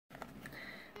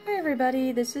Hi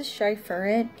everybody, this is Shy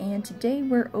Furret, and today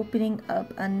we're opening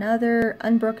up another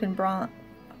Unbroken Bonds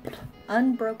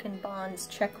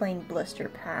Checklane Blister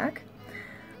pack.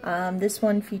 This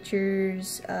one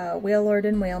features Wailord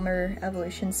and Wailmer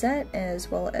evolution set,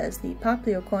 as well as the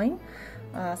Poplio coin.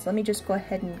 So let me just go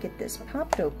ahead and get this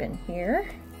popped open here.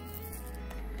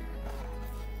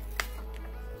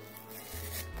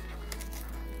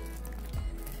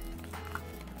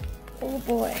 Oh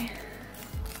boy.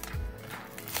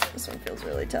 This one feels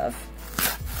really tough.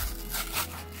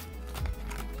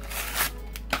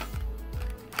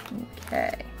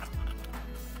 Okay.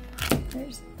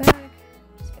 There's the back.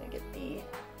 Just gonna get the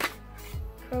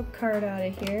code card out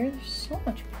of here. There's so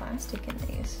much plastic in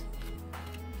these.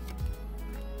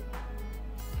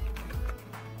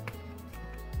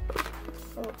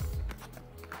 Oh.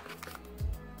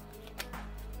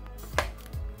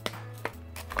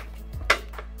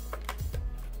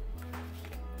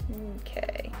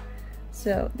 Okay,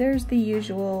 so there's the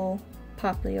usual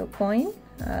Poplio coin.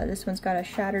 This one's got a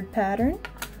shattered pattern.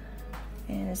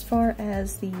 And as far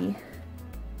as the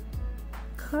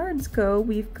cards go,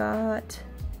 we've got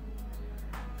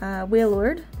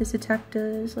Wailord. This attack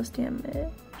does less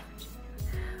damage.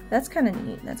 That's kind of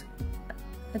neat.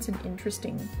 That's an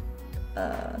interesting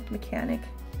mechanic.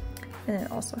 And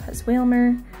it also has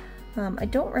Wailmer. I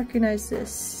don't recognize this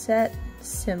set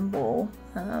symbol,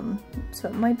 so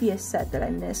it might be a set that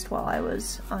I missed while I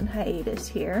was on hiatus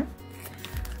here.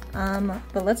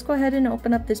 But let's go ahead and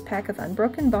open up this pack of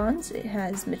Unbroken Bonds. It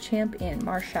has Machamp and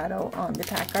Marshadow on the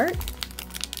pack art.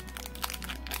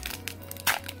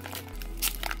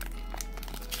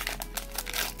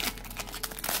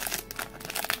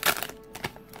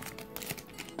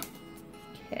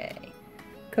 Okay,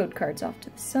 code cards off to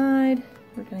the side.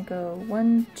 We're gonna go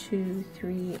 1, 2,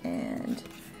 3, and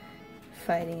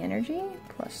Fighting Energy,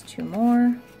 plus 2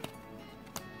 more.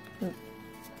 Oop,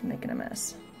 I'm making a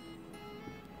mess.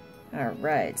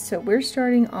 Alright, so we're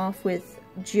starting off with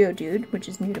Geodude, which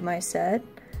is new to my set,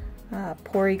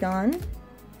 Porygon,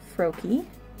 Froakie,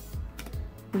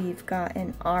 we've got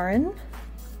an Aron,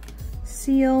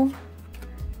 Seal,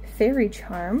 Fairy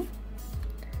Charm,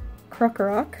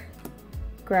 Krokorok,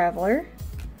 Graveler.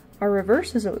 Our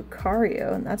reverse is a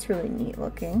Lucario, and that's really neat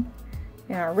looking.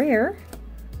 And our rare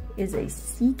is a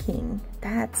Seaking.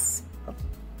 That's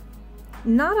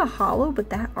not a holo,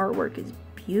 but that artwork is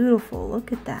beautiful.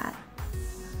 Look at that.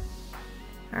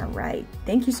 Alright,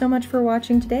 thank you so much for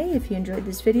watching today. If you enjoyed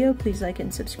this video, please like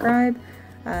and subscribe.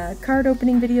 Card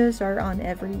opening videos are on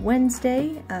every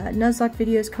Wednesday. Nuzlocke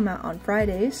videos come out on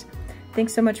Fridays.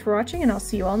 Thanks so much for watching, and I'll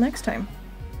see you all next time.